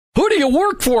Who do you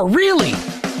work for, really?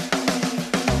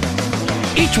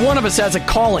 Each one of us has a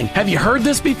calling. Have you heard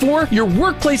this before? Your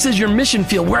workplace is your mission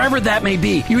field, wherever that may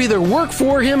be. You either work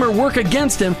for him or work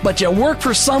against him, but you work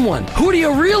for someone. Who do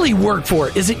you really work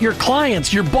for? Is it your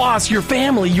clients, your boss, your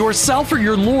family, yourself, or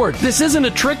your Lord? This isn't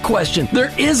a trick question.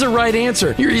 There is a right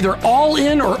answer. You're either all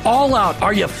in or all out.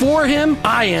 Are you for him?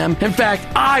 I am. In fact,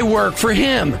 I work for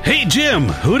him. Hey, Jim,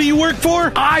 who do you work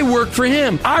for? I work for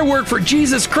him. I work for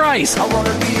Jesus Christ. I want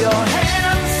to be your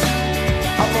hands.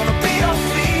 I want to be your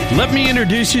feet. Let me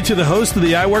introduce you to the host of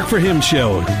the I Work For Him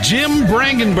show, Jim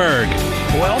Brangenberg.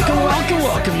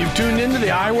 Welcome. You've tuned into the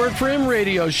I Work For Him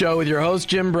radio show with your host,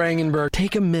 Jim Brangenberg.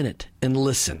 Take a minute and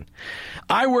listen.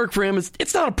 I Work For Him,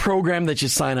 it's not a program that you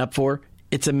sign up for.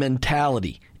 It's a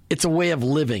mentality. It's a way of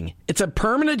living. It's a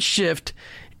permanent shift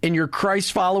in your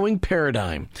Christ-following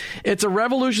paradigm. It's a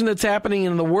revolution that's happening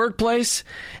in the workplace,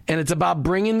 and it's about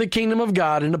bringing the kingdom of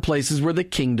God into places where the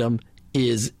kingdom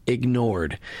is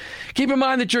ignored. Keep in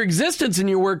mind that your existence in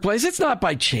your workplace, it's not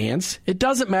by chance. It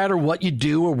doesn't matter what you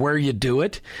do or where you do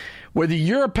it. Whether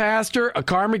you're a pastor, a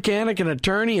car mechanic, an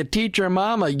attorney, a teacher, a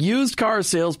mom, a used car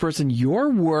salesperson, your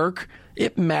work,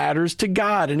 it matters to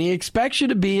God, and he expects you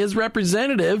to be his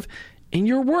representative in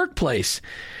your workplace.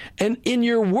 And in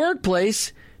your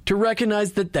workplace, to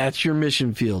recognize that that's your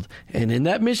mission field. And in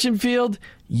that mission field,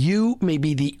 you may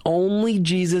be the only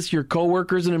Jesus your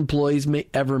coworkers and employees may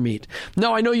ever meet.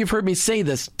 Now, I know you've heard me say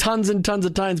this tons and tons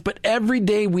of times, but every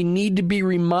day we need to be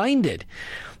reminded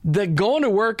that going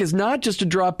to work is not just to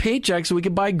draw paychecks so we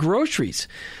can buy groceries.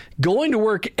 Going to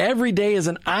work every day is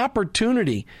an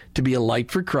opportunity to be a light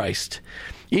for Christ.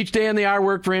 Each day on the I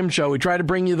Work For Him show, we try to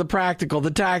bring you the practical, the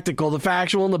tactical, the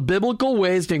factual, and the biblical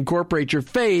ways to incorporate your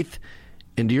faith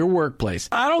into your workplace.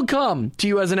 I don't come to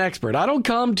you as an expert. I don't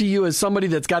come to you as somebody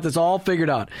that's got this all figured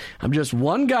out. I'm just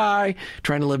one guy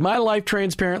trying to live my life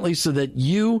transparently so that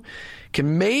you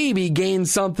can maybe gain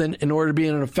something in order to be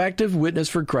an effective witness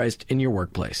for Christ in your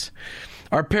workplace.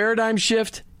 Our paradigm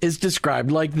shift is described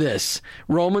like this.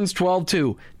 Romans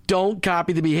 12:2. Don't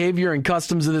copy the behavior and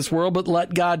customs of this world, but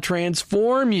let God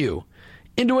transform you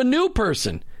into a new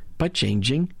person by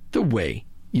changing the way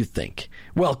you think.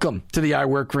 Welcome to the I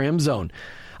Work For Him zone.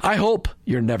 I hope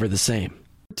you're never the same.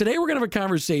 Today we're going to have a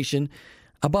conversation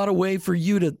about a way for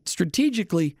you to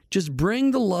strategically just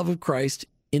bring the love of Christ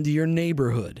into your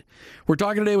neighborhood. We're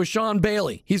talking today with Sean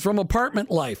Bailey. He's from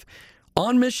Apartment Life.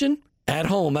 On mission, at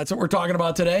home. That's what we're talking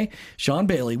about today. Sean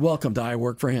Bailey, welcome to I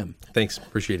Work For Him. Thanks.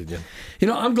 Appreciate it, Jim. You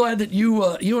know, I'm glad that you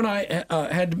and I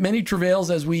had many travails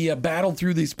as we battled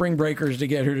through these spring breakers to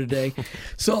get here today.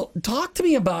 So talk to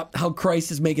me about how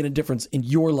Christ is making a difference in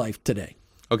your life today.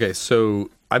 Okay, so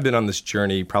I've been on this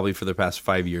journey probably for the past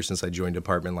 5 years since I joined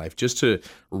Apartment Life, just to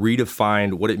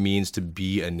redefine what it means to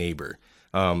be a neighbor.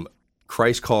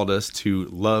 Christ called us to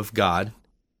love God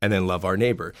and then love our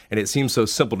neighbor. And it seems so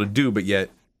simple to do, but yet,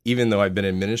 even though I've been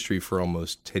in ministry for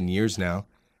almost 10 years now,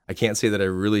 I can't say that I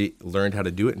really learned how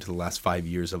to do it until the last 5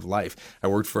 years of life. I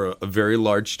worked for a very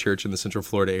large church in the Central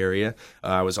Florida area.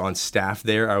 I was on staff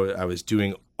there. I was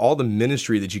doing all the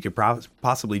ministry that you could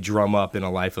possibly drum up in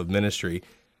a life of ministry.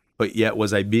 But yet,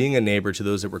 was I being a neighbor to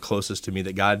those that were closest to me,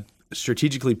 that God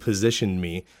strategically positioned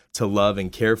me to love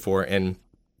and care for? And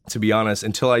to be honest,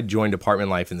 until I joined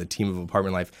Apartment Life and the team of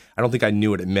Apartment Life, I don't think I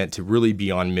knew what it meant to really be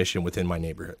on mission within my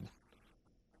neighborhood.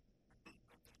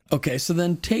 Okay, so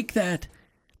then take that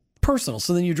personal.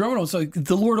 So then you drove it home. So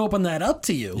the Lord opened that up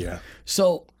to you. Yeah.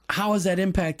 So how has that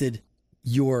impacted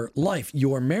your life,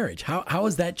 your marriage? How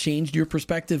has that changed your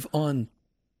perspective on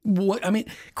what? I mean,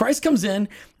 Christ comes in.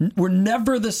 We're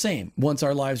never the same once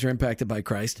our lives are impacted by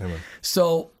Christ. Amen.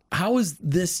 So how is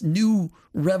this new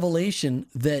revelation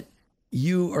that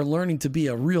you are learning to be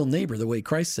a real neighbor the way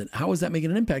Christ said? How is that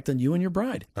making an impact on you and your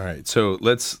bride? All right, so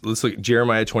let's look at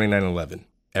Jeremiah 29:11.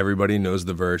 Everybody knows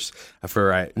the verse.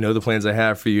 For I know the plans I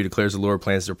have for you, declares the Lord,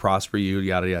 plans to prosper you,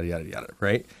 yada, yada, yada, yada,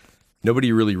 right?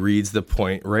 Nobody really reads the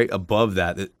point right above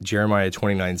that Jeremiah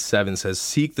 29:7 says,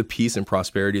 seek the peace and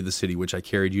prosperity of the city which I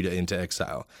carried you into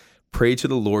exile. Pray to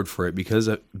the Lord for it, because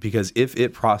if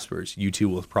it prospers, you too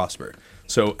will prosper.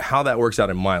 So how that works out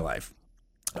in my life,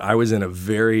 I was in a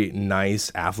very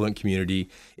nice, affluent community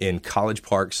in College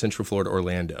Park, Central Florida,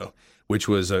 Orlando, which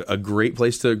was a great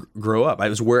place to grow up. It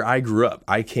was where I grew up.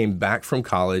 I came back from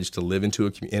college to live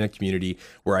in a community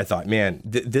where I thought, man,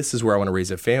 this is where I want to raise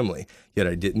a family. Yet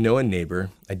I didn't know a neighbor.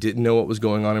 I didn't know what was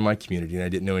going on in my community, and I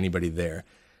didn't know anybody there.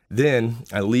 Then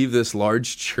I leave this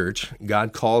large church.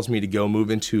 God calls me to go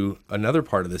move into another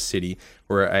part of the city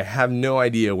where I have no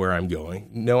idea where I'm going,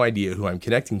 no idea who I'm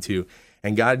connecting to.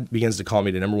 And God begins to call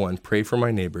me to, number one, pray for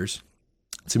my neighbors.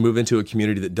 to move into a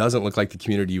community that doesn't look like the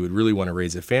community you would really want to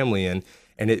raise a family in.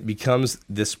 And it becomes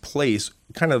this place,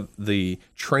 kind of the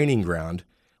training ground,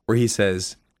 where he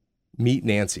says, meet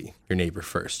Nancy, your neighbor,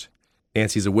 first.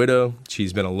 Nancy's a widow.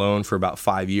 She's been alone for about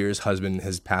 5 years. Husband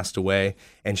has passed away.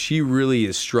 And she really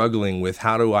is struggling with,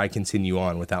 how do I continue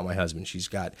on without my husband? She's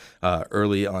got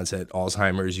early onset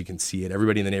Alzheimer's. You can see it.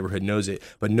 Everybody in the neighborhood knows it,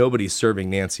 but nobody's serving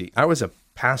Nancy. I was a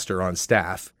pastor on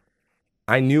staff.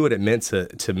 I knew what it meant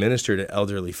to minister to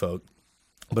elderly folk,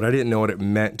 but I didn't know what it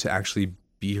meant to actually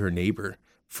be her neighbor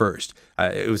first.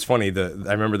 It was funny.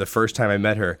 I remember the first time I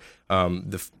met her,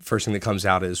 the first thing that comes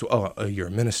out is, oh, you're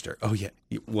a minister. Oh, yeah.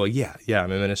 Well, yeah,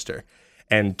 I'm a minister.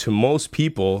 And to most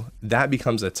people, that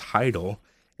becomes a title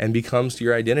and becomes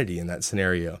your identity in that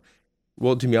scenario.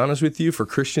 Well, to be honest with you, for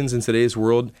Christians in today's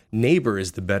world, neighbor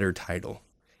is the better title.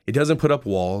 It doesn't put up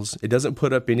walls. It doesn't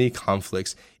put up any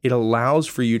conflicts. It allows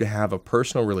for you to have a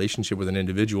personal relationship with an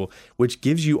individual, which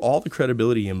gives you all the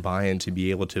credibility and buy-in to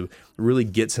be able to really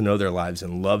get to know their lives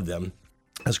and love them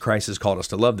as Christ has called us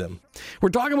to love them. We're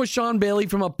talking with Sean Bailey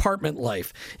from Apartment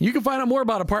Life. You can find out more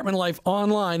about Apartment Life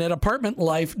online at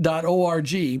apartmentlife.org,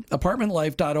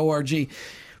 apartmentlife.org.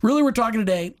 Really, we're talking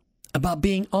today about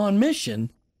being on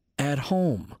mission at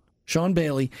home. Sean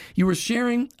Bailey, you were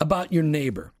sharing about your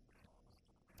neighbor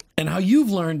and how you've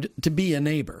learned to be a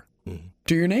neighbor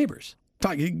to your neighbors.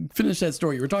 Finish that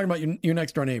story. You were talking about your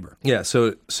next door neighbor. Yeah,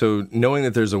 so knowing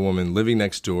that there's a woman living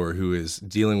next door who is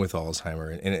dealing with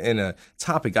Alzheimer's and a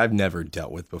topic I've never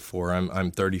dealt with before.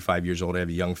 I'm 35 years old. I have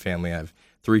a young family. I have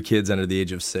 3 kids under the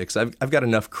age of 6. I've got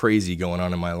enough crazy going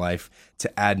on in my life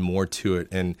to add more to it.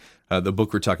 And the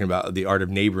book we're talking about, The Art of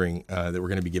Neighboring, that we're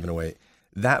going to be giving away,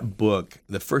 that book,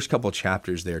 the first couple of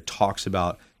chapters there talks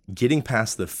about getting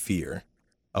past the fear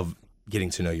of getting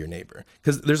to know your neighbor,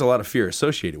 because there's a lot of fear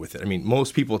associated with it. I mean,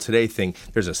 most people today think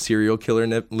there's a serial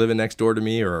killer living next door to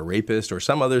me, or a rapist, or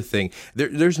some other thing.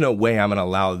 There's no way I'm going to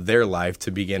allow their life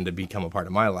to begin to become a part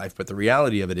of my life. But the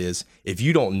reality of it is, if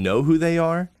you don't know who they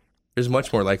are, there's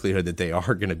much more likelihood that they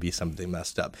are going to be something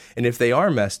messed up. And if they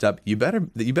are messed up, you better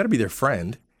be their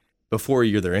friend before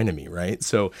you're their enemy, right?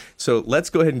 So let's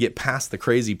go ahead and get past the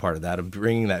crazy part of that, of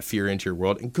bringing that fear into your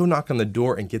world, and go knock on the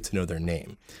door and get to know their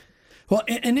name. Well,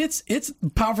 and it's a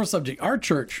powerful subject. Our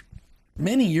church,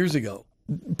 many years ago,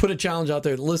 put a challenge out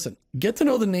there. Listen, get to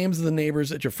know the names of the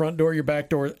neighbors at your front door, your back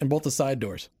door, and both the side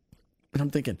doors. And I'm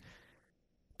thinking,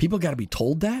 people got to be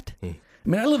told that? I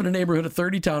mean, I live in a neighborhood of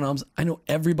 30 townhomes. I know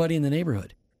everybody in the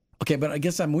neighborhood. Okay, but I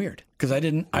guess I'm weird, because I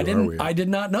did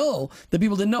not know that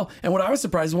people didn't know. And what I was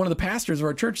surprised is one of the pastors of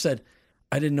our church said,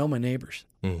 I didn't know my neighbors.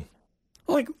 I'm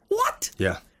like, what?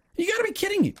 Yeah. You got to be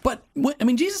kidding me. But, I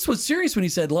mean, Jesus was serious when he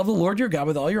said, love the Lord your God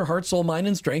with all your heart, soul, mind,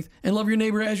 and strength, and love your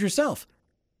neighbor as yourself.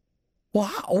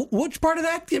 Well, which part of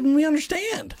that didn't we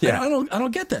understand? Yeah. I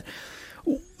don't get that.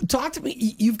 Talk to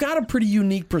me. You've got a pretty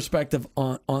unique perspective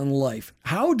on life.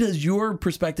 How does your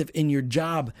perspective in your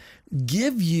job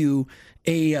give you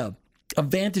a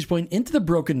vantage point into the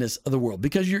brokenness of the world?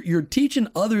 Because you're teaching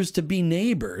others to be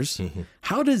neighbors.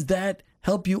 How does that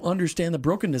help you understand the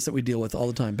brokenness that we deal with all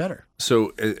the time better?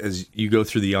 So as you go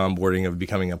through the onboarding of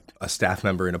becoming a staff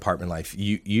member in Apartment Life,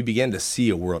 you begin to see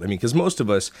a world. I mean, because most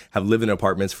of us have lived in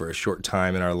apartments for a short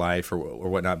time in our life or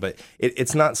whatnot, but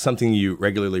it's not something you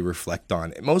regularly reflect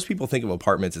on. Most people think of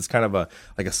apartments, it's kind of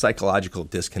like a psychological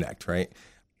disconnect, right?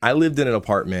 I lived in an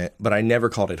apartment, but I never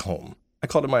called it home. I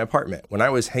called it my apartment. When I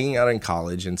was hanging out in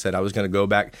college and said I was going to go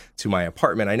back to my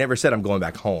apartment, I never said I'm going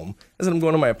back home. I said I'm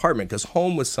going to my apartment, because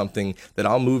home was something that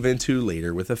I'll move into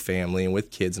later with a family and with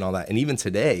kids and all that. And even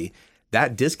today,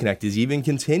 that disconnect is even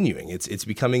continuing. It's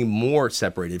becoming more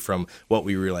separated from what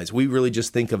we realize. We really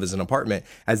just think of as an apartment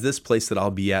as this place that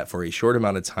I'll be at for a short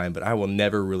amount of time, but I will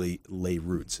never really lay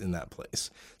roots in that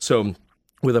place. So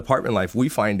with Apartment Life, we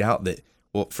find out that,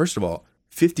 well, first of all,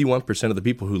 51% of the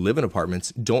people who live in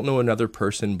apartments don't know another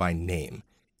person by name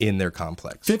in their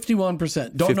complex.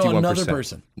 51% don't know another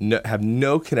person. Have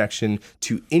no connection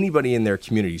to anybody in their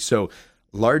community. So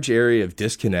large area of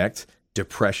disconnect,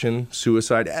 depression,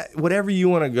 suicide, whatever you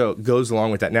want to go goes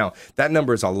along with that. Now, that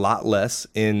number is a lot less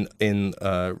in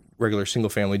regular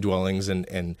single-family dwellings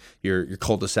and your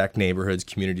cul-de-sac neighborhoods,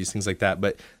 communities, things like that.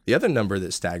 But the other number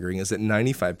that's staggering is that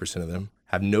 95% of them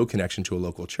have no connection to a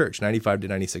local church, 95 to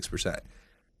 96%.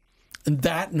 And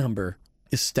that number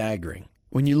is staggering.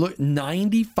 When you look,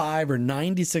 95 or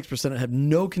 96% have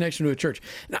no connection to a church.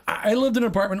 Now, I lived in an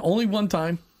apartment only one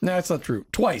time. No, that's not true.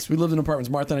 Twice. We lived in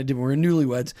apartments. Martha and I did when we were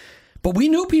newlyweds. But we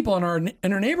knew people in our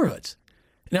neighborhoods.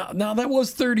 Now that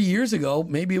was 30 years ago.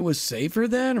 Maybe it was safer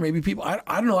then, or maybe people, I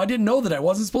don't know. I didn't know that. I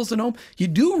wasn't supposed to know them. You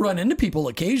do run into people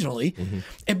occasionally,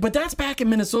 but that's back in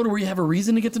Minnesota where you have a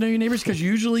reason to get to know your neighbors because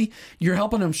usually you're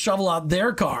helping them shovel out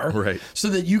their car Right. so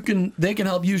that they can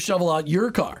help you shovel out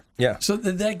your car. Yeah. So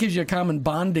that gives you a common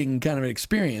bonding kind of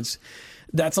experience.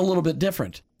 That's a little bit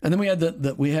different. And then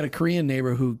we had a Korean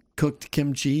neighbor who cooked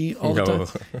kimchi all the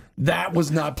time. That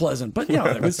was not pleasant, but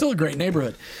it was still a great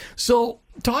neighborhood. So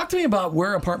talk to me about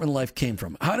where Apartment Life came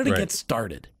from. How did it get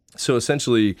started? So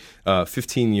essentially,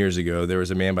 15 years ago, there was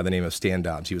a man by the name of Stan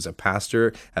Dobbs. He was a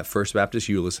pastor at First Baptist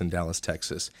Euless in Dallas,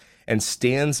 Texas. And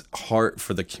Stan's heart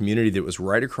for the community that was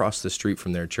right across the street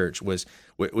from their church was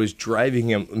driving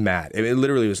him mad. It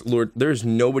literally was, Lord, there's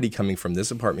nobody coming from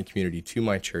this apartment community to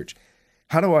my church.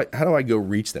 How do I go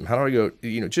reach them? How do I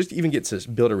go, just even get to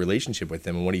build a relationship with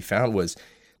them? And what he found was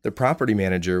the property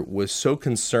manager was so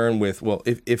concerned with, well,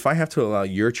 if I have to allow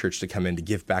your church to come in to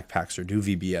give backpacks or do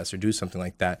VBS or do something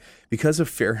like that, because of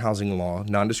fair housing law,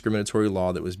 non-discriminatory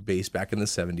law that was based back in the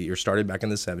 70s or started back in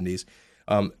the 70s,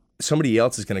 somebody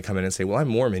else is going to come in and say, well, I'm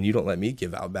Mormon, you don't let me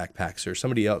give out backpacks, or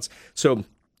somebody else. So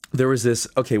there was this,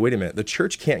 okay, wait a minute, the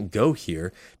church can't go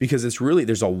here because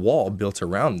there's a wall built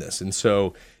around this. And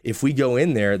so if we go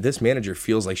in there, this manager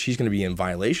feels like she's going to be in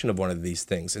violation of one of these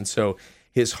things. And so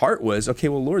his heart was, okay,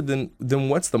 well, Lord, then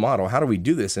what's the model? How do we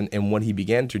do this? And what he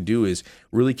began to do is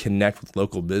really connect with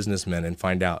local businessmen and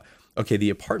find out, okay, the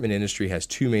apartment industry has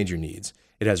two major needs.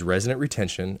 It has resident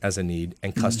retention as a need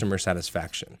and customer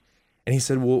satisfaction. And he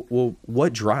said, well,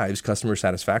 what drives customer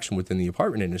satisfaction within the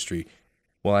apartment industry?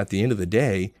 Well, at the end of the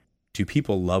day, do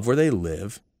people love where they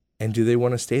live, and do they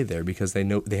want to stay there because they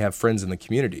know they have friends in the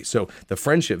community? So the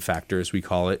friendship factor, as we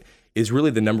call it, is really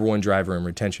the number one driver in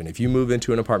retention. If you move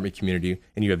into an apartment community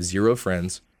and you have 0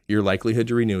 friends, your likelihood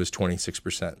to renew is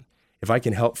 26%. If I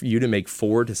can help you to make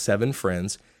 4 to 7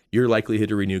 friends, your likelihood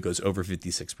to renew goes over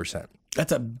 56%.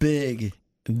 That's a big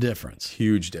difference.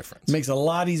 Huge difference. Makes it a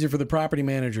lot easier for the property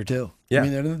manager too. Yeah. I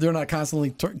mean, they're not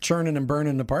constantly churning and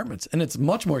burning apartments, and it's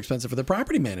much more expensive for the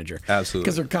property manager. Absolutely.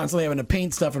 Because they're constantly having to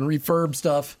paint stuff and refurb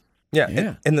stuff.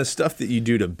 Yeah. And the stuff that you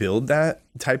do to build that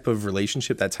type of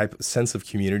relationship, that type of sense of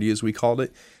community, as we called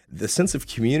it, the sense of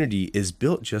community is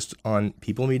built just on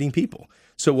people meeting people.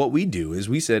 So what we do is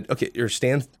we said, okay, or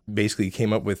Stan basically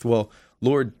came up with, well,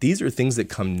 Lord, these are things that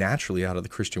come naturally out of the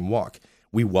Christian walk.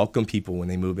 We welcome people when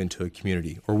they move into a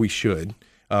community, or we should.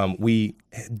 We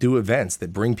do events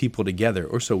that bring people together,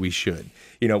 or so we should.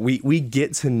 We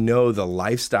get to know the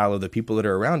lifestyle of the people that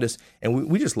are around us, and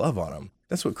we just love on them.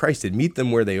 That's what Christ did. Meet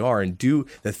them where they are and do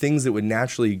the things that would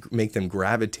naturally make them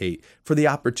gravitate for the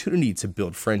opportunity to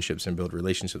build friendships and build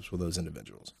relationships with those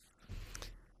individuals.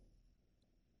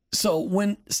 So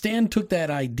when Stan took that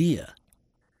idea,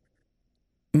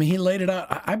 I mean, he laid it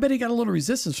out. I bet he got a little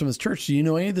resistance from his church. Do you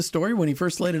know any of the story when he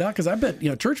first laid it out? Because I bet,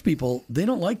 church people, they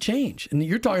don't like change. And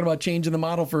you're talking about changing the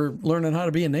model for learning how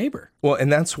to be a neighbor. Well, and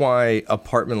that's why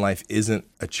Apartment Life isn't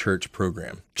a church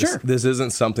program. Sure. This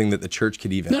isn't something that the church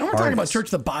could even No, we're talking about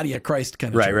church, the body of Christ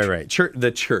kind of church. Right.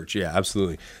 The church, yeah,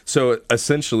 absolutely. So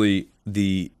essentially,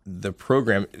 the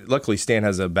program, luckily Stan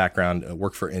has a background,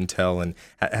 worked for Intel, and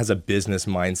has a business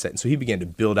mindset. And so he began to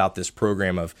build out this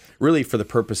program of really for the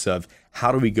purpose of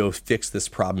how do we go fix this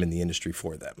problem in the industry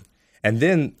for them? And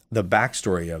then the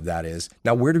backstory of that is,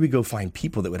 now where do we go find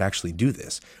people that would actually do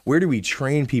this? Where do we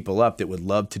train people up that would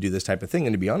love to do this type of thing?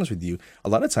 And to be honest with you, a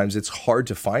lot of times it's hard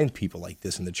to find people like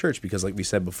this in the church because, like we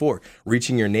said before,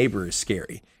 reaching your neighbor is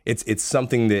scary. It's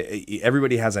something that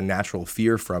everybody has a natural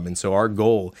fear from. And so our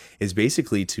goal is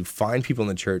basically to find people in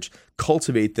the church,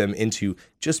 cultivate them into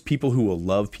just people who will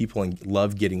love people and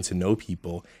love getting to know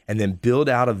people, and then build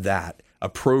out of that a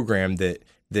program that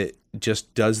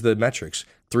just does the metrics.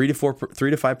 3 to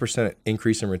 5%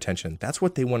 increase in retention. That's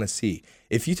what they want to see.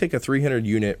 If you take a 300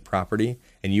 unit property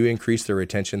and you increase their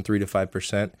retention 3 to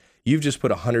 5%, you've just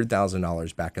put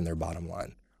 $100,000 back in their bottom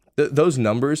line. Those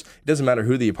numbers, it doesn't matter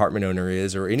who the apartment owner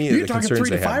is or any of the concerns they have.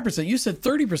 You're talking 3 to 5%. You said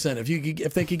 30%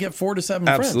 if they could get 4 to 7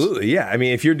 friends. Absolutely, yeah. I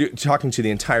mean, if you're talking to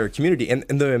the entire community, and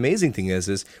the amazing thing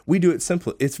is we do it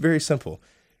simple. It's very simple.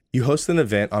 You host an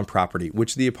event on property,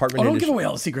 which the apartment industry... don't give away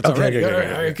all the secrets already.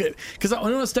 Because I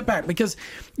want to step back. Because,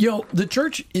 the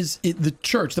church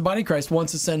the body of Christ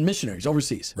wants to send missionaries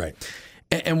overseas. Right.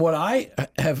 And what I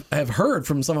have heard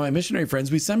from some of my missionary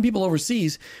friends, we send people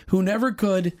overseas who never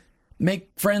could make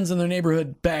friends in their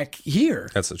neighborhood back here.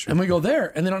 That's the truth. And we go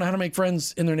there, and they don't know how to make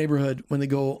friends in their neighborhood when they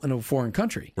go in a foreign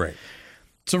country. Right.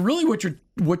 So really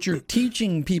what you're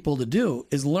teaching people to do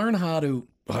is learn how to...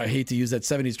 I hate to use that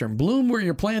 70s term, bloom where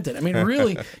you're planted. I mean,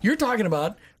 really, you're talking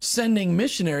about sending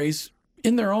missionaries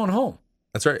in their own home.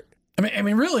 That's right. I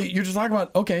mean, really, you're just talking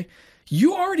about, okay,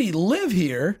 you already live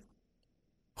here.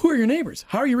 Who are your neighbors?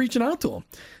 How are you reaching out to them?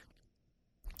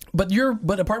 But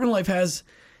Apartment Life has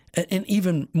an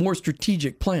even more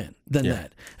strategic plan than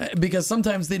that, because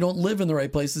sometimes they don't live in the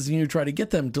right places, and you try to get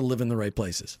them to live in the right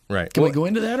places. Right. Can we go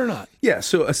into that or not? Yeah.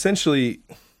 So essentially,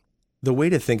 the way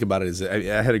to think about it is,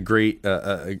 I had a great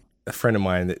a friend of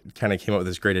mine that kind of came up with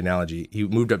this great analogy. He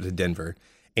moved up to Denver,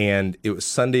 and it was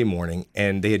Sunday morning,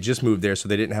 and they had just moved there, so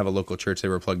they didn't have a local church they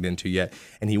were plugged into yet.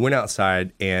 And he went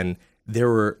outside, and there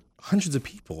were hundreds of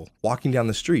people walking down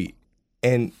the street.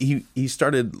 And he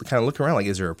started kind of looking around like,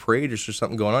 is there a parade or is there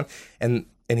something going on? And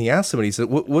he asked somebody, he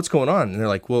said, what's going on? And they're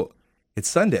like, well, it's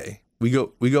Sunday. We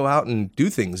go out and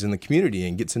do things in the community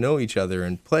and get to know each other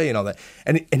and play and all that.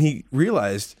 And he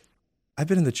realized, I've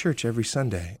been in the church every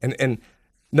Sunday. And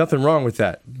nothing wrong with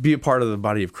that. Be a part of the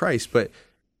body of Christ. But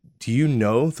do you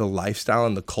know the lifestyle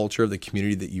and the culture of the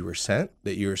community that you were sent,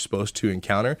 that you were supposed to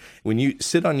encounter? When you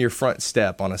sit on your front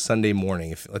step on a Sunday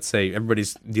morning, if let's say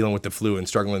everybody's dealing with the flu and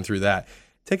struggling through that,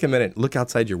 take a minute, look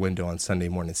outside your window on Sunday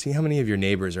morning, see how many of your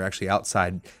neighbors are actually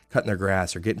outside cutting their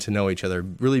grass or getting to know each other,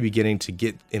 really beginning to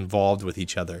get involved with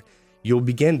each other. You'll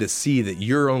begin to see that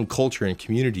your own culture and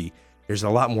community, there's a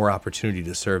lot more opportunity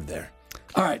to serve there.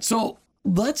 All right, so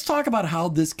let's talk about how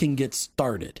this can get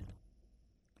started.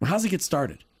 How does it get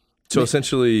started? So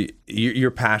essentially,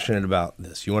 you're passionate about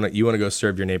this. You want to go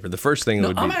serve your neighbor. The first thing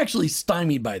would be. I'm actually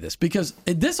stymied by this because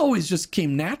this always just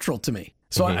came natural to me.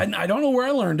 So I don't know where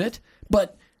I learned it,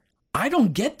 but I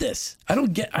don't get this. I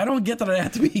don't get that I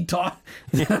have to be taught.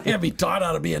 I have to be taught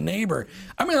how to be a neighbor.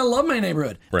 I mean, I love my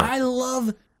neighborhood. Right. I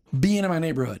love being in my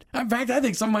neighborhood. In fact, I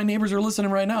think some of my neighbors are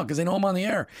listening right now because they know I'm on the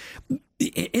air.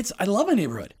 I love my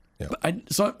neighborhood. Yeah. It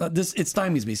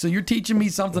stymies me. So you're teaching me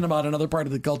something about another part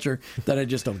of the culture that I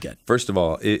just don't get. First of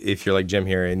all, if you're like Jim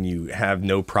here and you have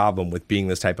no problem with being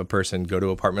this type of person, go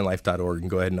to apartmentlife.org and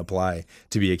go ahead and apply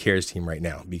to be a CARES team right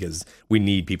now, because we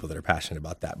need people that are passionate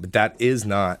about that. But that is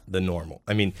not the normal.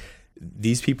 I mean,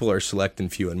 these people are select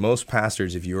and few. And most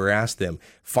pastors, if you were asked them,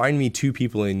 find me 2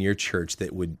 people in your church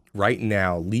that would right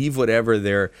now leave whatever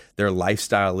their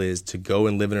lifestyle is to go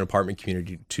and live in an apartment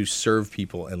community to serve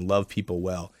people and love people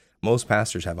well. Most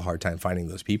pastors have a hard time finding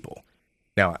those people.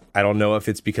 Now, I don't know if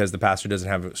it's because the pastor doesn't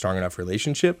have a strong enough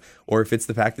relationship or if it's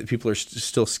the fact that people are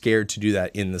still scared to do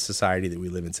that in the society that we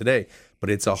live in today, but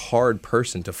it's a hard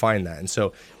person to find that. And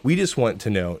so we just want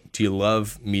to know, do you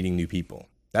love meeting new people?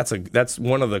 That's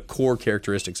one of the core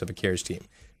characteristics of a CARES team.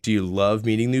 Do you love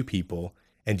meeting new people,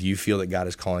 and do you feel that God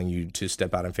is calling you to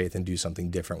step out in faith and do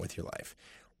something different with your life?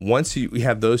 Once we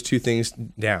have those 2 things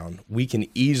down, we can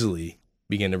easily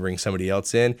begin to bring somebody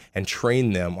else in and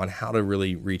train them on how to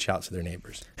really reach out to their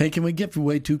neighbors. Hey, can we give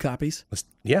away 2 copies?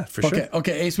 Yeah, for sure.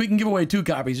 Okay, Ace, we can give away 2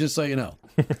 copies, just so you know.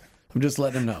 I'm just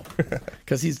letting him know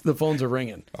because the phones are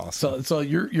ringing. Awesome. So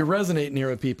you're resonating here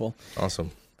with people.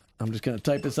 Awesome. I'm just going to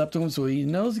type this up to him so he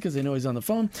knows, because they know he's on the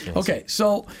phone. Awesome. Okay,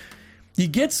 so you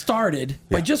get started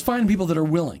by just finding people that are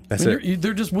willing. That's it.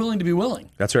 They're just willing to be willing.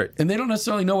 That's right. And they don't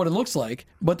necessarily know what it looks like,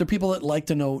 but they're people that like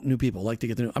to know new people, like to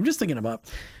get to know. I'm just thinking about,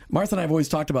 Martha and I have always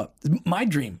talked about, my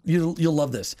dream, you'll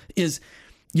love this, is,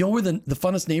 you know, where the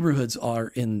funnest neighborhoods are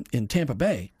in Tampa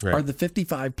Bay are the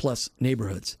 55 plus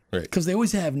neighborhoods. Right. Because they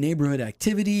always have neighborhood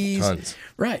activities. Tons.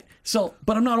 Right. So,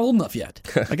 but I'm not old enough yet.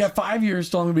 I got 5 years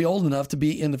till I'm going to be old enough to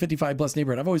be in the 55 plus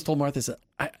neighborhood. I've always told Martha,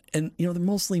 and you know, they're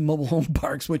mostly mobile home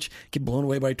parks, which get blown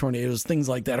away by tornadoes, things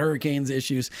like that, hurricanes,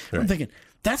 issues. Right. I'm thinking,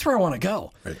 that's where I want to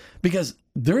go. Right. Because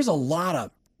there's a lot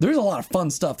of fun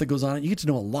stuff that goes on. You get to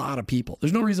know a lot of people.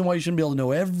 There's no reason why you shouldn't be able to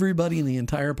know everybody in the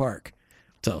entire park.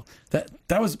 So that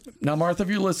was, now Martha, if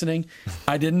you're listening,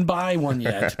 I didn't buy one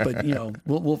yet, but you know,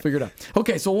 we'll figure it out.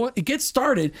 Okay, so when it gets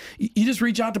started, you just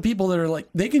reach out to people that are like,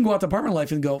 they can go out to Apartment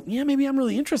Life and go, yeah, maybe I'm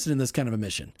really interested in this kind of a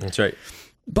mission. That's right.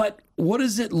 But what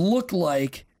does it look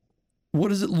like? What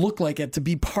does it look like to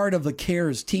be part of the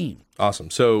CARES team? Awesome.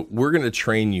 So we're going to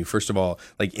train you, first of all,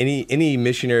 like any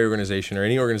missionary organization or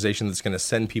any organization that's going to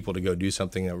send people to go do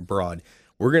something abroad.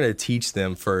 We're going to teach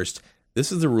them first, this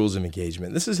is the rules of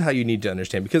engagement. This is how you need to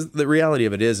understand, because the reality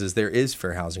of it is there is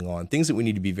fair housing law and things that we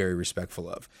need to be very respectful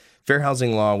of. Fair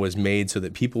housing law was made so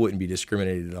that people wouldn't be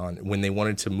discriminated on when they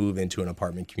wanted to move into an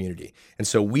apartment community. And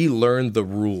so we learned the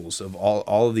rules of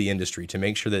all of the industry to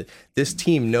make sure that this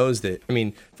team knows that, I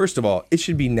mean, first of all, it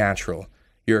should be natural.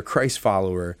 You're a Christ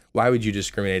follower. Why would you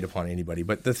discriminate upon anybody?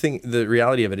 But the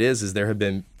reality of it is there have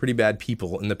been pretty bad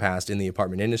people in the past in the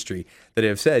apartment industry that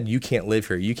have said, you can't live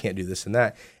here, you can't do this and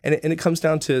that. And it comes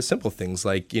down to simple things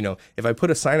like, you know, if I put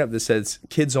a sign up that says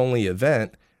kids only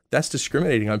event, that's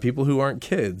discriminating on people who aren't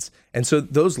kids. And so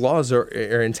those laws are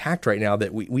intact right now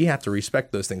that we have to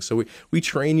respect those things. So we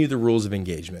train you the rules of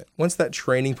engagement. Once that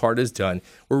training part is done,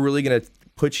 we're really going to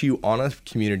put you on a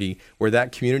community where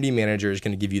that community manager is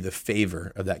going to give you the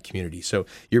favor of that community. So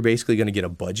you're basically going to get a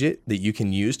budget that you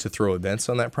can use to throw events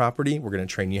on that property. We're going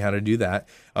to train you how to do that.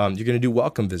 You're going to do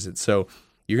welcome visits. So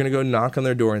you're going to go knock on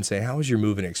their door and say, how was your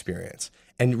moving experience?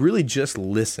 And really just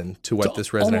listen to what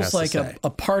this resident has to say. Almost like a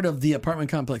part of the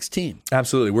apartment complex team.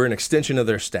 Absolutely. We're an extension of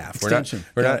their staff.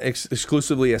 We're not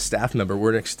exclusively a staff member.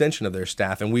 We're an extension of their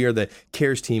staff, and we are the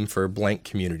cares team for blank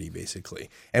community, basically.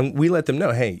 And we let them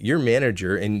know, hey, your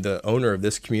manager and the owner of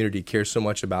this community cares so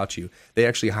much about you. They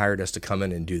actually hired us to come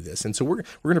in and do this. And so we're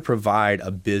going to provide a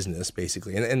business,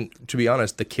 basically. And to be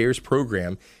honest, the CARES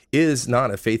program is not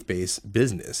a faith-based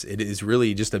business. It is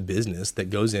really just a business that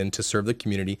goes in to serve the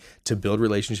community, to build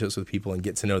relationships with people and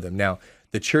get to know them. Now,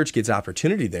 the church gets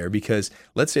opportunity there because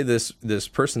let's say this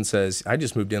person says, I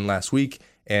just moved in last week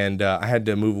and I had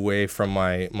to move away from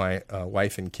my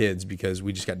wife and kids because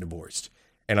we just got divorced.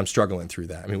 And I'm struggling through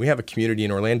that. I mean, we have a community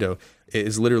in Orlando. It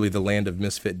is literally the land of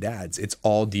misfit dads. It's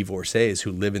all divorcees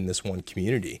who live in this one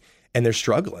community. And they're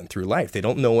struggling through life. They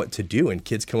don't know what to do. And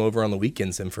kids come over on the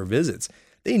weekends and for visits.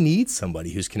 They need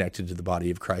somebody who's connected to the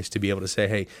body of Christ to be able to say,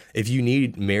 hey, if you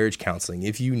need marriage counseling,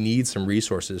 if you need some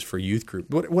resources for youth group,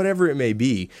 whatever it may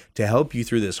be to help you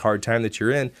through this hard time that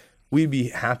you're in, we'd be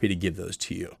happy to give those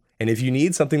to you. And if you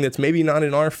need something that's maybe not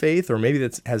in our faith or maybe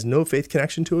that has no faith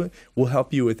connection to it, we'll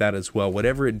help you with that as well.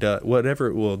 Whatever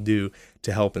it will do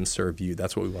to help and serve you,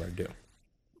 that's what we want to do.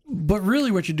 But really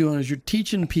what you're doing is you're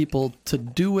teaching people to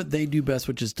do what they do best,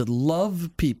 which is to love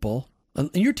people. And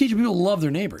you're teaching people to love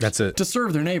their neighbors. That's it. To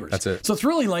serve their neighbors. That's it. So it's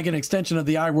really like an extension of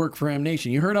the I Work for Him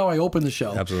Nation. You heard how I opened the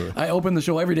show. Absolutely. I open the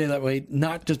show every day that way,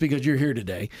 not just because you're here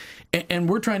today. And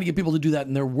we're trying to get people to do that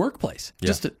in their workplace.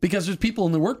 Yeah. Because there's people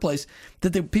in the workplace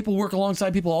that people work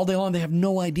alongside people all day long. They have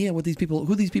no idea who these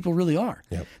people really are.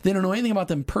 Yep. They don't know anything about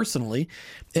them personally.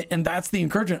 And that's the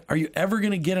encouragement. Are you ever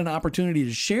going to get an opportunity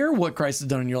to share what Christ has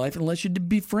done in your life unless you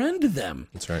befriend them?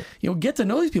 That's right. Get to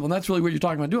know these people. And that's really what you're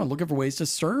talking about doing, looking for ways to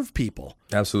serve people.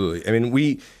 Absolutely. I mean,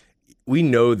 we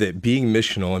know that being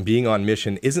missional and being on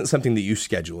mission isn't something that you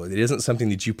schedule. It isn't something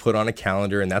that you put on a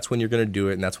calendar and that's when you're going to do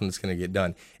it and that's when it's going to get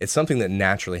done. It's something that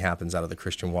naturally happens out of the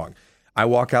Christian walk. I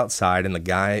walk outside and the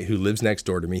guy who lives next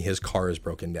door to me, his car is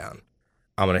broken down.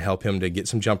 I'm going to help him to get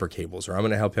some jumper cables, or I'm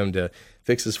going to help him to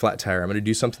fix his flat tire. I'm going to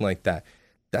do something like that.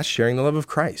 That's sharing the love of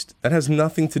Christ. That has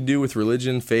nothing to do with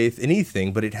religion, faith,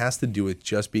 anything, but it has to do with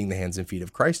just being the hands and feet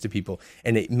of Christ to people.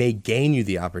 And it may gain you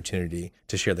the opportunity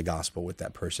to share the gospel with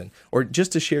that person or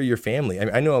just to share your family. I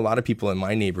mean, I know a lot of people in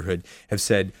my neighborhood have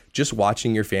said, just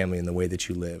watching your family and the way that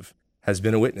you live has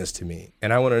been a witness to me.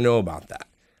 And I want to know about that.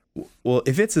 Well,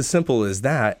 if it's as simple as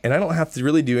that, and I don't have to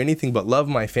really do anything but love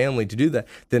my family to do that,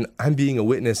 then I'm being a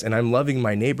witness and I'm loving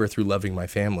my neighbor through loving my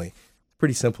family.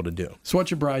 Pretty simple to do. So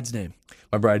what's your bride's name?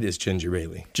 My bride is Ginger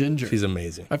Bailey. Ginger. She's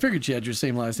amazing. I figured she had your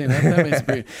same last name. That makes it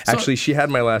pretty. So, actually, she had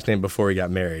my last name before we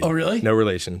got married. Oh, really? No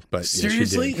relation, but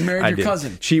seriously? Yeah, she did. You married your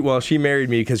cousin? She married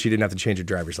me because she didn't have to change her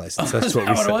driver's license. That's what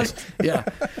we said. It was? Yeah.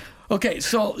 Okay,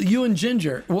 so you and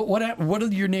Ginger, what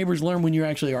did your neighbors learn when you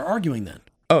actually are arguing then?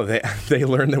 Oh, they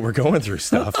learned that we're going through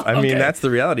stuff. I mean, that's the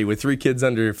reality. With 3 kids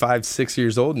under 5, 6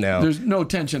 years old now. There's no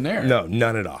tension there. No,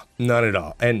 none at all. None at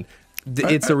all. And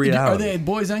it's a reality. Are they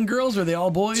boys and girls? Or are they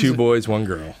all boys? 2 boys, 1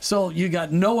 girl. So you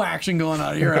got no action going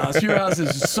on at your house. Your house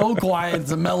is so quiet.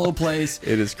 It's a mellow place.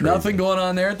 It is crazy. Nothing going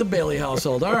on there at the Bailey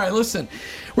household. All right, listen.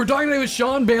 We're talking today with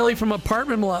Sean Bailey from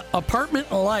Apartment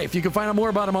Life. You can find out more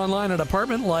about him online at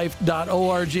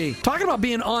apartmentlife.org. Talking about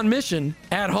being on mission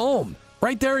at home,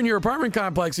 right there in your apartment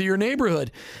complex or your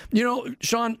neighborhood.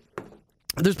 Sean,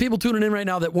 there's people tuning in right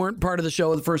now that weren't part of the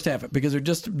show the first half because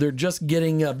they're just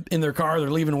getting in their car, they're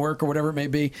leaving work or whatever it may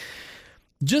be.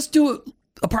 Just do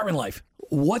Apartment Life.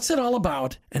 What's it all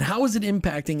about, and how is it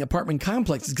impacting apartment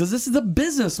complexes? Because this is a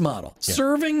business model. Yeah.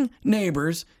 Serving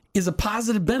neighbors is a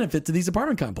positive benefit to these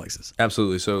apartment complexes.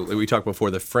 Absolutely. So like we talked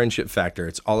before, the friendship factor,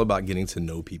 it's all about getting to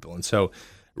know people. And so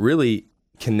really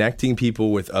connecting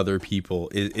people with other people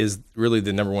is really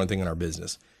the number one thing in our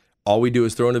business. All we do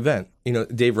is throw an event.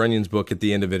 Dave Runyon's book at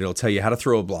the end of it, it'll tell you how to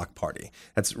throw a block party.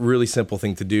 That's a really simple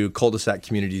thing to do. Cul-de-sac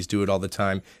communities do it all the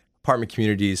time. Apartment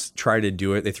communities try to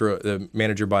do it. The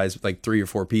manager buys like 3 or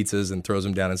 4 pizzas and throws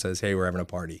them down and says, hey, we're having a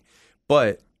party.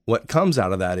 But what comes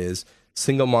out of that is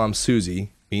single mom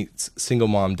Susie meets single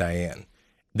mom Diane.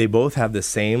 They both have the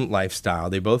same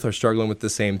lifestyle. They both are struggling with the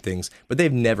same things, but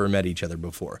they've never met each other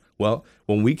before. Well,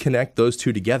 when we connect those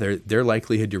 2 together, their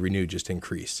likelihood to renew just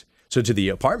increased. So to the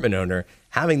apartment owner,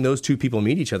 having those two people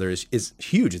meet each other is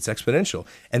huge. It's exponential.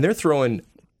 And they're throwing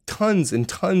tons and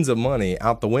tons of money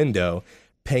out the window,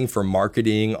 paying for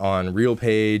marketing on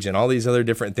RealPage and all these other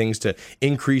different things to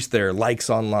increase their likes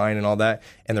online and all that.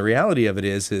 And the reality of it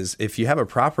is if you have a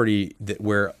property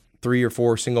where 3 or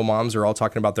 4 single moms are all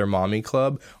talking about their mommy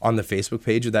club on the Facebook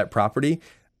page of that property,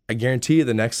 I guarantee you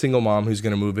the next single mom who's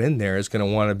going to move in there is going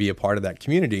to want to be a part of that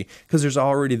community because there's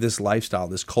already this lifestyle,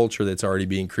 this culture that's already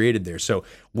being created there. So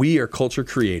we are culture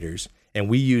creators, and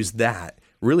we use that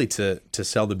really to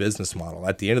sell the business model.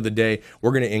 At the end of the day,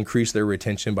 we're going to increase their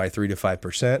retention by 3 to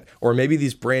 5%, or maybe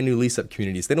these brand new lease up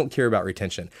communities, they don't care about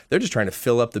retention. They're just trying to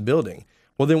fill up the building.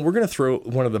 Well, then we're going to throw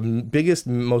one of the biggest,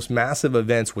 most massive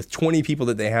events with 20 people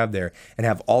that they have there and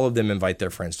have all of them invite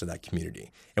their friends to that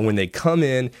community. And when they come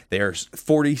in, they are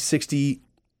 40, 60,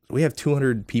 we have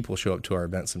 200 people show up to our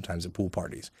events sometimes at pool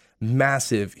parties.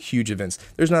 Massive, huge events.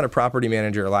 There's not a property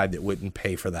manager alive that wouldn't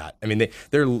pay for that. I mean,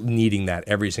 they're needing that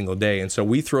every single day. And so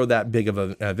we throw that big of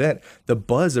an event. The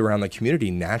buzz around the community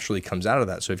naturally comes out of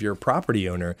that. So if you're a property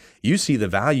owner, you see the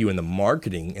value in the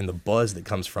marketing and the buzz that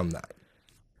comes from that.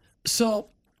 So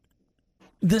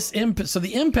the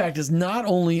impact is not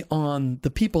only on the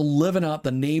people living out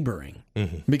the neighboring,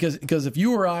 because if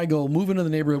you or I go move into the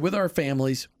neighborhood with our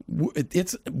families,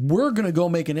 we're going to go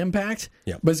make an impact,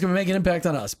 but it's going to make an impact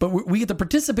on us. But we get to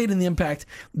participate in the impact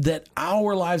that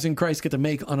our lives in Christ get to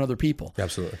make on other people.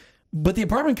 Absolutely. But the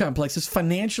apartment complex is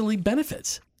financially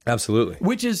benefits. Absolutely.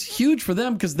 Which is huge for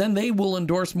them because then they will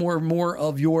endorse more and more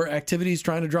of your activities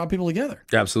trying to draw people together.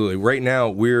 Absolutely. Right now,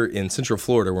 we're in Central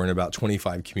Florida. We're in about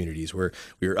 25 communities. We're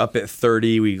up at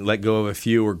 30. We let go of a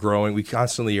few. We're growing. We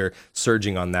constantly are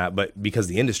surging on that. But because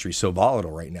the industry is so volatile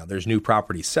right now, there's new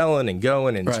properties selling and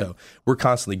going. And so we're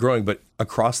constantly growing. But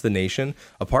across the nation,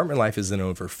 Apartment Life is in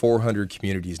over 400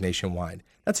 communities nationwide.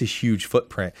 That's a huge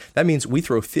footprint. That means we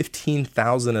throw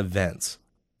 15,000 events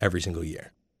every single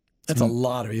year. That's a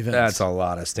lot of events. That's a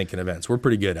lot of stinking events. We're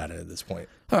pretty good at it at this point.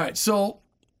 All right. So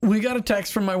we got a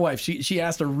text from my wife. She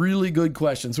asked a really good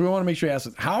question. So we want to make sure you ask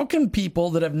it. How can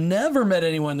people that have never met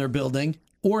anyone in their building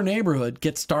or neighborhood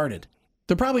get started?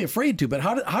 They're probably afraid to, but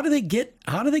how do they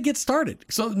get started?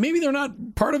 So maybe they're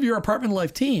not part of your Apartment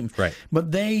Life team, right?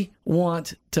 But I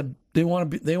want to meet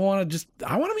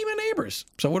my neighbors.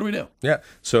 So what do we do? Yeah.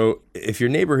 So if your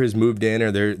neighbor has moved in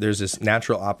or there's this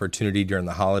natural opportunity during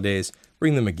the holidays,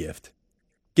 bring them a gift.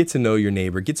 Get to know your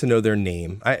neighbor. Get to know their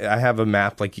name. I have a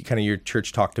map like kind of your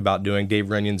church talked about doing. Dave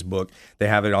Runyon's book. They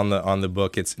have it on the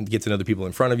book. It's get to know the people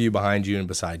in front of you, behind you, and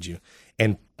beside you,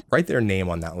 and write their name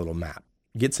on that little map.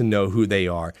 Get to know who they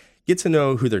are. Get to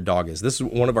know who their dog is. This is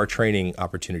one of our training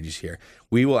opportunities here.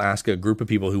 We will ask a group of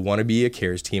people who want to be a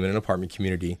CARES team in an apartment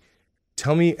community,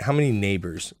 tell me how many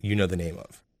neighbors you know the name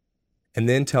of. And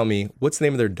then tell me, what's the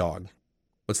name of their dog?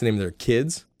 What's the name of their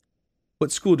kids?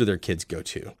 What school do their kids go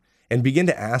to? And begin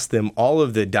to ask them all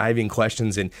of the diving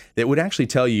questions and that would actually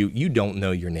tell you don't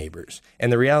know your neighbors.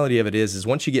 And the reality of it is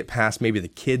once you get past maybe the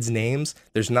kids' names,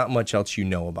 there's not much else you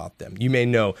know about them. You may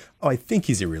know, I think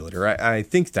he's a realtor. I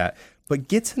think that. But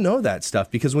get to know that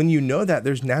stuff because when you know that,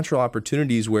 there's natural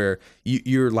opportunities where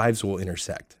your lives will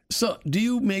intersect. So do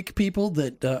you make people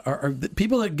that are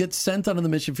people that get sent onto the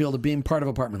mission field of being part of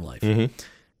Apartment Life? Mm-hmm.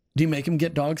 Do you make them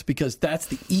get dogs? Because that's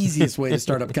the easiest way to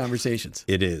start up conversations.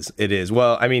 It is.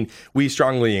 Well, I mean, we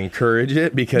strongly encourage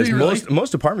it because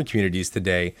most apartment communities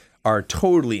today are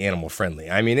totally animal friendly.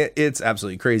 I mean, it's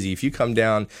absolutely crazy. If you come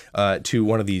down to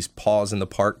one of these Paws in the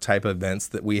Park type events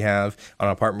that we have on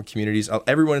apartment communities,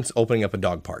 everyone's opening up a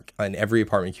dog park in every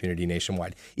apartment community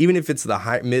nationwide. Even if it's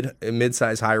the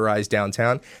mid-size high-rise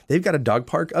downtown, they've got a dog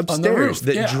park upstairs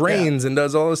that drains and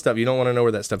does all this stuff. You don't want to know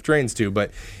where that stuff drains to,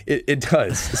 but it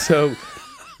does. So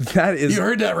that is. You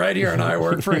heard that right here, and I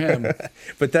work for him.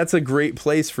 But that's a great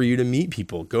place for you to meet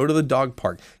people. Go to the dog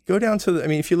park. Go down to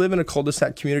if you live in a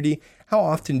cul-de-sac community, how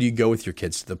often do you go with your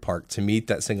kids to the park to meet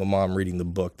that single mom reading the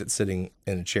book that's sitting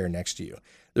in a chair next to you?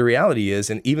 The reality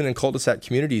is, and even in cul-de-sac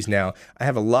communities now, I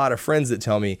have a lot of friends that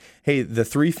tell me, hey, the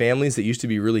 3 families that used to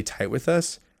be really tight with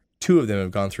us, 2 of them have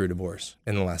gone through a divorce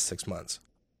in the last 6 months.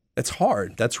 That's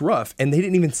hard. That's rough. And they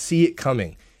didn't even see it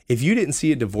coming. If you didn't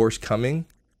see a divorce coming,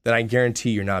 then I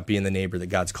guarantee you're not being the neighbor that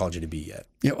God's called you to be yet.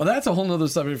 Yeah, well, that's a whole nother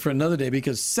subject for another day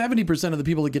because 70% of the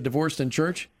people that get divorced in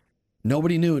church,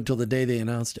 nobody knew until the day they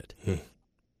announced it.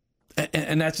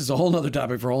 And that's just a whole nother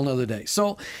topic for a whole nother day.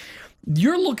 So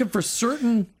you're looking for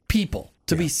certain people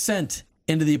to be sent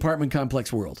into the apartment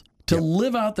complex world to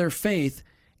live out their faith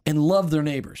and love their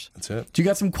neighbors. That's it. So you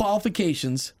got some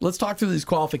qualifications. Let's talk through these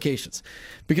qualifications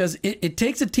because it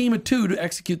takes a team of 2 to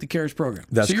execute the CARES program.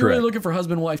 That's so you're correct. really looking for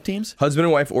husband and wife teams? Husband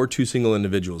and wife or 2 single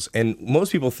individuals. And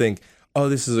most people think, oh,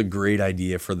 this is a great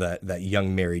idea for that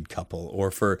young married couple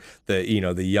or for the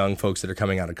young folks that are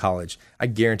coming out of college. I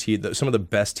guarantee you that some of the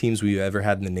best teams we've ever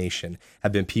had in the nation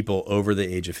have been people over the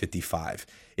age of 55.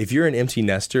 If you're an empty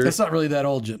nester, That's not really that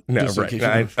old, Jim. no, just in right? case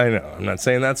you I know. I'm not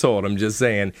saying that's old. I'm just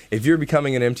saying if you're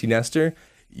becoming an empty nester,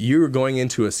 you're going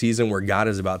into a season where God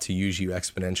is about to use you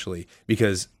exponentially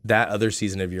because that other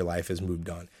season of your life has moved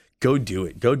on. Go do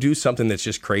it. Go do something that's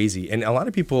just crazy. And a lot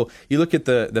of people, you look at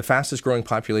the fastest growing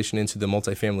population into the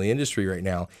multifamily industry right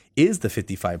now is the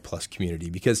 55 plus community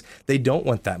because they don't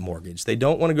want that mortgage. They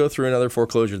don't want to go through another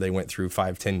foreclosure they went through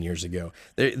 5-10 years ago.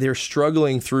 They're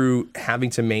struggling through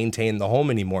having to maintain the home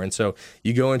anymore. And so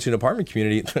you go into an apartment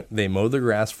community, they mow the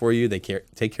grass for you. They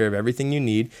take care of everything you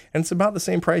need. And it's about the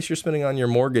same price you're spending on your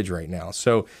mortgage right now.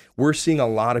 So we're seeing a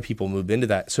lot of people move into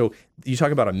that. So you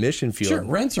talk about a mission field. Sure,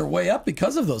 rents are way up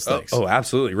because of those things. Oh,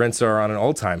 absolutely. Rents are on an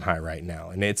all-time high right now.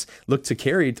 And it's looked to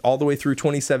carry all the way through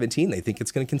 2017. They think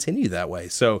it's going to continue that way.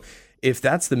 So if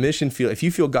that's the mission field, if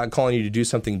you feel God calling you to do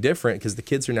something different because the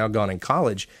kids are now gone in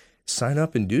college, sign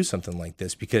up and do something like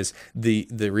this because the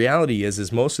reality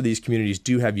is most of these communities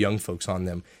do have young folks on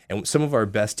them. And some of our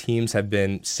best teams have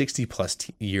been 60 plus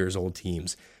years old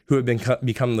teams who have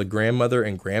become the grandmother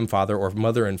and grandfather or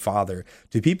mother and father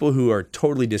to people who are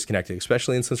totally disconnected,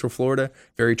 especially in Central Florida,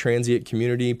 very transient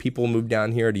community. People move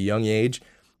down here at a young age.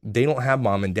 They don't have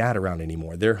mom and dad around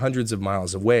anymore. They're hundreds of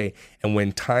miles away. And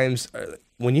when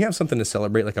you have something to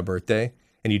celebrate like a birthday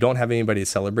and you don't have anybody to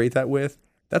celebrate that with,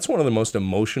 that's one of the most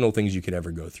emotional things you could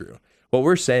ever go through. What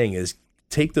we're saying is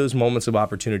take those moments of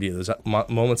opportunity, those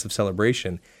moments of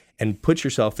celebration, and put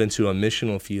yourself into a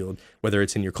missional field, whether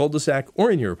it's in your cul-de-sac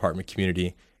or in your apartment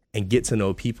community, and get to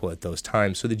know people at those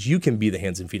times so that you can be the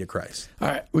hands and feet of Christ. All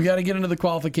right, we got to get into the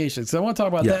qualifications. So I want to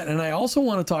talk about Yeah. that. And I also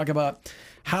want to talk about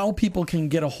how people can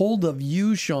get a hold of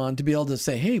you, Sean, to be able to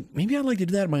say, hey, maybe I'd like to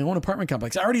do that in my own apartment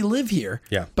complex. I already live here,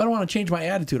 Yeah. but I want to change my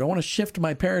attitude. I want to shift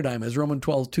my paradigm, as Romans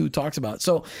 12:2 talks about.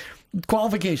 So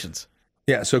qualifications.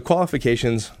 Yeah, so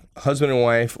qualifications, husband and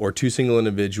wife or 2 single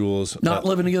individuals. Not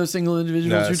living together, single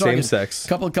individuals. No, You're same talking sex.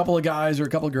 Couple of guys or a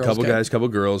couple of girls. Couple okay? guys, couple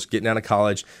girls, getting out of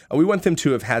college. We want them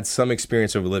to have had some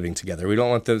experience of living together. We don't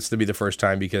want this to be the first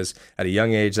time because at a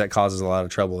young age, that causes a lot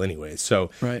of trouble anyway. So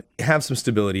Right. have some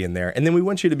stability in there. And then we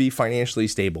want you to be financially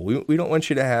stable. We don't want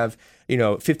you to have,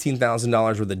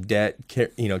 $15,000 worth of debt,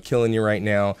 killing you right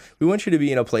now. We want you to be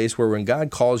in a place where when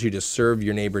God calls you to serve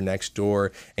your neighbor next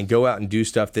door and go out and do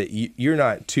stuff that you're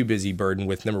not too busy burdened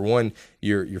with, number one,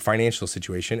 your financial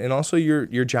situation and also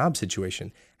your job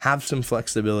situation. Have some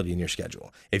flexibility in your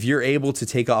schedule. If you're able to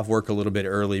take off work a little bit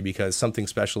early because something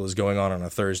special is going on a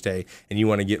Thursday and you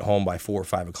want to get home by 4 or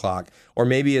 5 o'clock, or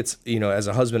maybe it's, as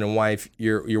a husband and wife,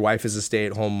 your wife is a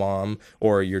stay-at-home mom,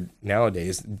 or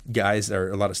nowadays, guys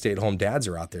are a lot of stay-at-home dads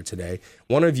are out there today.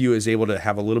 One of you is able to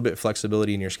have a little bit of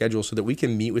flexibility in your schedule so that we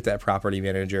can meet with that property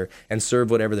manager and serve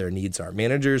whatever their needs are.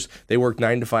 Managers, they work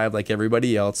 9 to 5 like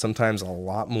everybody else, sometimes a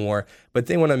lot more, but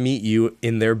they want to meet you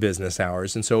in their business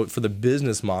hours. And so for the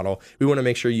business model, we want to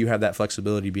make sure you have that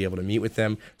flexibility to be able to meet with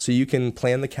them so you can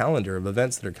plan the calendar of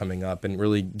events that are coming up and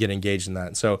really get engaged in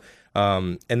that. So,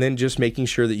 and then just making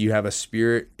sure that you have a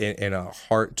spirit and a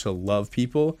heart to love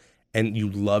people and you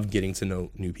love getting to know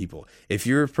new people. If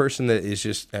you're a person that is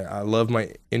just, I love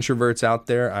my introverts out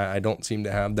there. I don't seem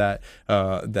to have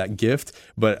that gift,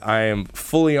 but I am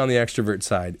fully on the extrovert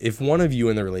side. If one of you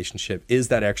in the relationship is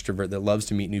that extrovert that loves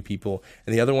to meet new people,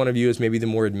 and the other one of you is maybe the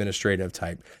more administrative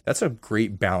type, that's a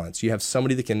great balance. You have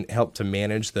somebody that can help to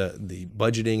manage the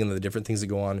budgeting and the different things that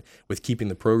go on with keeping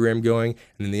the program going,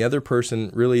 and then the other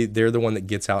person, really, they're the one that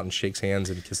gets out and shakes hands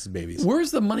and kisses babies.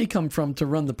 Where's the money come from to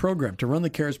run the program, to run the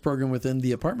CARES program within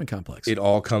the apartment complex? It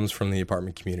all comes from the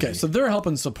apartment community. Okay, so they're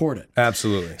helping support it.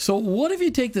 Absolutely. So what if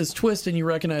you take this twist and you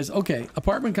recognize, okay,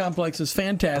 apartment complex is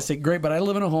fantastic, great, but I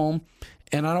live in a home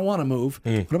and I don't want to move.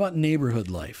 What about neighborhood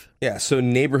life? Yeah, so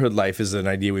neighborhood life is an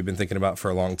idea we've been thinking about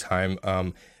for a long time.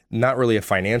 Not really a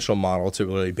financial model to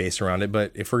really base around it,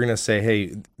 but if we're going to say,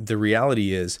 hey, the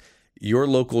reality is your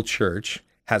local church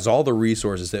has all the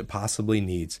resources it possibly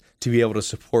needs to be able to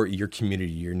support your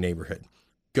community, your neighborhood.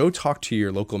 Go talk to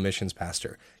your local missions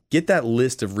pastor. Get that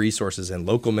list of resources and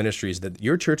local ministries that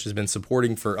your church has been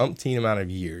supporting for umpteen amount of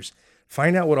years.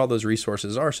 Find out what all those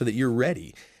resources are so that you're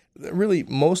ready. Really,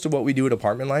 most of what we do at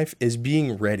Apartment Life is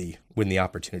being ready when the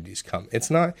opportunities come.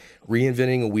 It's not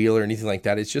reinventing a wheel or anything like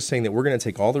that. It's just saying that we're going to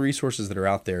take all the resources that are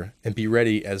out there and be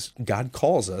ready as God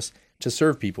calls us to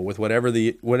serve people with whatever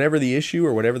the issue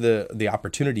or whatever the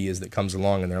opportunity is that comes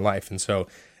along in their life. And so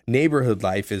neighborhood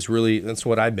life is really, that's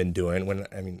what I've been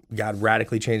doing. God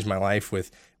radically changed my life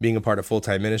with being a part of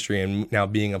full-time ministry and now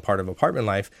being a part of apartment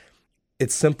life.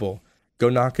 It's simple. Go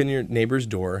knock on your neighbor's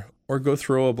door or go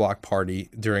throw a block party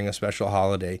during a special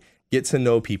holiday. Get to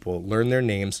know people, learn their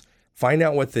names, find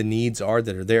out what the needs are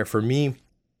that are there. For me,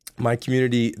 my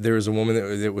community, there was a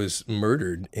woman that was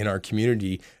murdered in our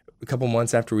community a couple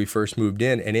months after we first moved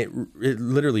in, and it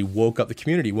literally woke up the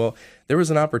community. Well, there was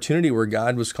an opportunity where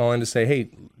God was calling to say, hey,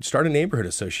 start a neighborhood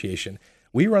association.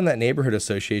 We run that neighborhood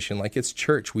association like it's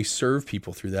church. We serve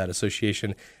people through that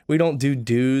association. We don't do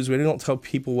dues. We don't tell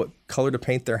people what color to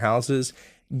paint their houses.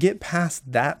 Get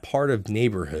past that part of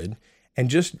neighborhood and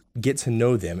just get to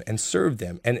know them and serve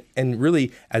them. And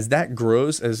really, as that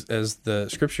grows, as the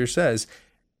scripture says,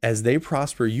 as they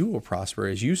prosper, you will prosper.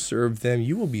 As you serve them,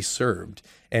 you will be served.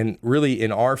 And really,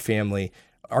 in our family,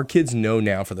 our kids know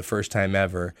now for the first time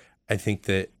ever, I think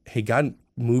that, hey, God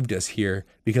moved us here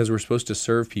because we're supposed to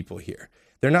serve people here.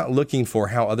 They're not looking for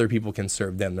how other people can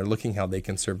serve them. They're looking how they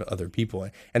can serve other people.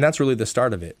 And that's really the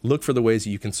start of it. Look for the ways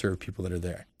that you can serve people that are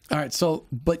there. All right. So,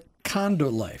 but condo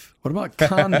life. What about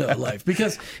condo life?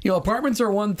 Because, apartments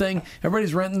are one thing.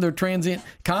 Everybody's renting their transient.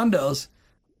 Condos,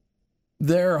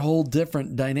 they're a whole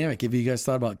different dynamic. Have you guys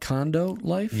thought about condo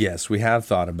life? Yes, we have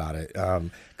thought about it.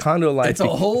 Condo life. It's a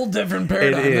whole different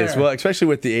paradigm. It is. There. Well, especially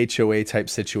with the HOA type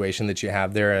situation that you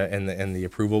have there and the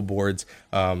approval boards,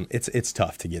 it's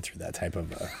tough to get through that type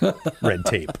of red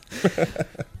tape.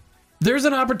 There's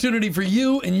an opportunity for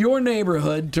you in your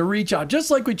neighborhood to reach out. Just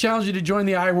like we challenge you to join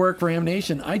the I Work for Him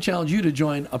Nation, I challenge you to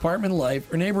join Apartment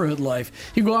Life or Neighborhood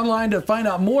Life. You can go online to find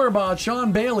out more about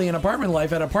Sean Bailey and Apartment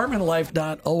Life at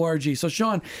apartmentlife.org. So,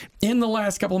 Sean, in the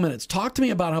last couple of minutes, talk to me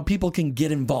about how people can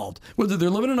get involved, whether they're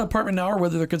living in an apartment now or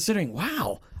whether they're considering,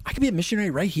 wow, I could be a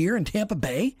missionary right here in Tampa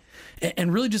Bay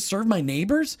and really just serve my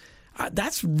neighbors.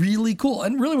 That's really cool.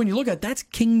 And really, when you look at it, that's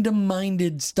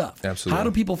kingdom-minded stuff. Absolutely. How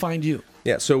do people find you?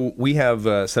 Yeah, so we have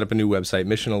set up a new website,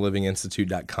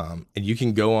 missionallivinginstitute.com, and you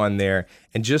can go on there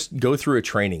and just go through a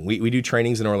training. We do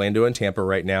trainings in Orlando and Tampa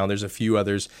right now. There's a few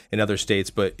others in other states,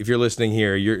 but if you're listening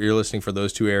here, you're listening for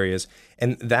those two areas.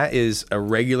 And that is a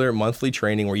regular monthly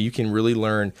training where you can really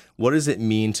learn what does it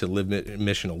mean to live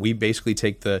missional. We basically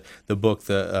take the book,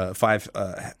 the 5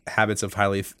 Habits of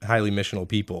Highly Missional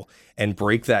People, and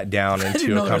break that down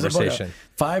into a conversation.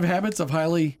 5 Habits of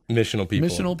Highly Missional People.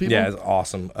 Missional People? Yeah, it's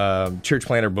awesome. Church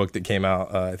planter book that came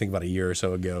out, I think about a year or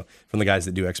so ago from the guys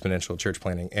that do exponential church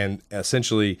planning. And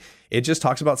essentially, it just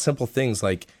talks about simple things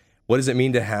like, what does it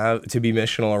mean to be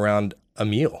missional around a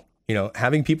meal?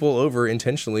 Having people over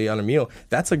intentionally on a meal,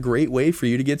 that's a great way for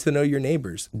you to get to know your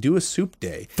neighbors. Do a soup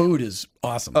day. Food is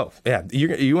awesome. Oh, yeah.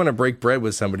 You want to break bread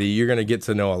with somebody, you're going to get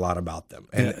to know a lot about them.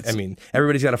 And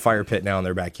everybody's got a fire pit now in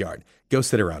their backyard. Go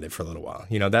sit around it for a little while.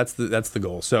 That's the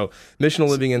goal. So Missional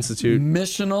Living Institute.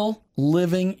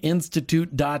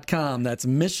 MissionalLivingInstitute.com. That's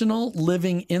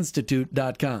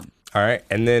MissionalLivingInstitute.com. All right.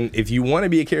 And then if you want to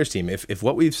be a CARES team, if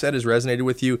what we've said has resonated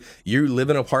with you, you live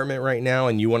in an apartment right now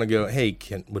and you want to go, hey,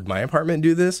 would my apartment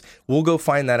do this? We'll go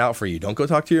find that out for you. Don't go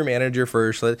talk to your manager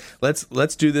first.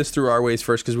 Let's do this through our ways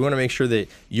first, because we want to make sure that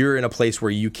you're in a place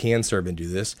where you can serve and do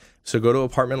this. So go to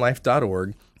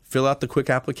apartmentlife.org. Fill out the quick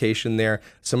application there.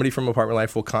 Somebody from Apartment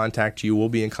Life will contact you. We'll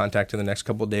be in contact in the next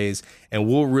couple of days, and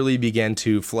we'll really begin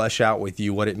to flesh out with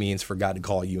you what it means for God to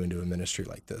call you into a ministry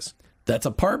like this. That's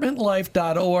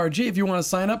apartmentlife.org if you want to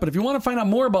sign up. But if you want to find out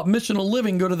more about missional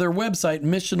living, go to their website,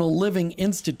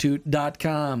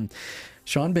 missionallivinginstitute.com.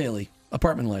 Sean Bailey,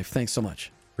 Apartment Life, thanks so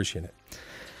much. Appreciate it.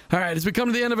 All right, as we come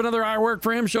to the end of another I Work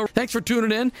for Him show, thanks for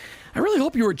tuning in. I really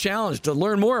hope you were challenged to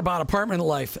learn more about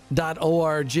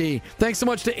apartmentlife.org. Thanks so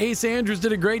much to Ace Andrews.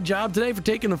 Did a great job today for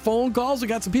taking the phone calls. We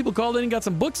got some people called in and got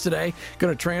some books today.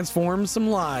 Going to transform some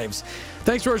lives.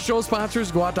 Thanks to our show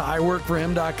sponsors. Go out to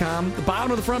iworkforhim.com. The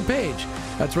bottom of the front page,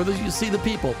 that's where you see the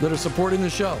people that are supporting the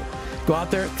show. Go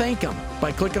out there, thank them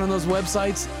by clicking on those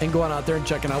websites and going out there and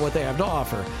checking out what they have to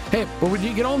offer. Hey, what would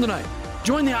you get home tonight?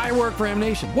 Join the I Work for Him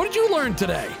Nation. What did you learn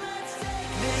today?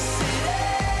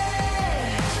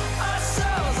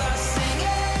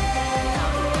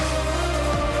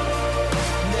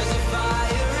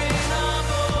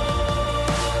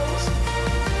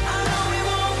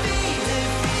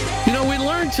 We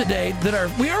learned today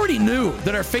that we already knew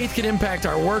that our faith could impact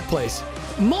our workplace.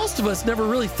 Most of us never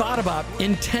really thought about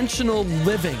intentional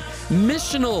living,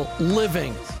 missional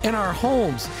living in our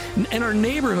homes and our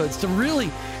neighborhoods, to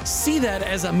really see that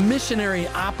as a missionary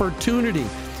opportunity.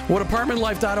 What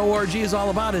apartmentlife.org is all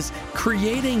about is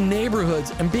creating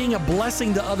neighborhoods and being a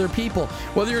blessing to other people.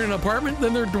 Whether you're in an apartment,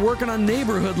 then they're working on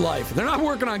neighborhood life. They're not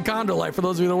working on condo life. For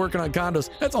those of you that are working on condos,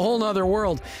 that's a whole nother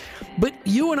world. But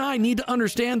you and I need to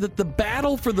understand that the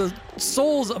battle for the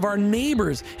souls of our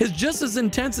neighbors is just as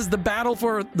intense as the battle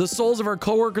for the souls of our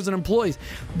coworkers and employees.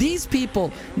 These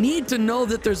people need to know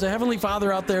that there's a Heavenly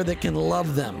Father out there that can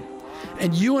love them.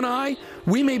 And you and I,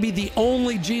 we may be the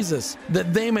only Jesus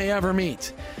that they may ever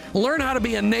meet. Learn how to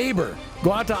be a neighbor.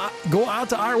 Go out to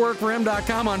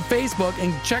iWorkForHim.com on Facebook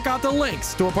and check out the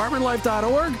links to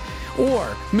apartmentlife.org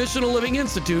or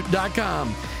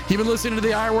missionallivinginstitute.com. You've been listening to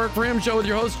the I Work For Him show with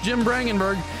your host, Jim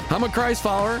Brangenberg. I'm a Christ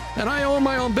follower, and I own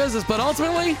my own business, but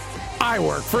ultimately, I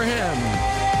work for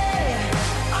Him.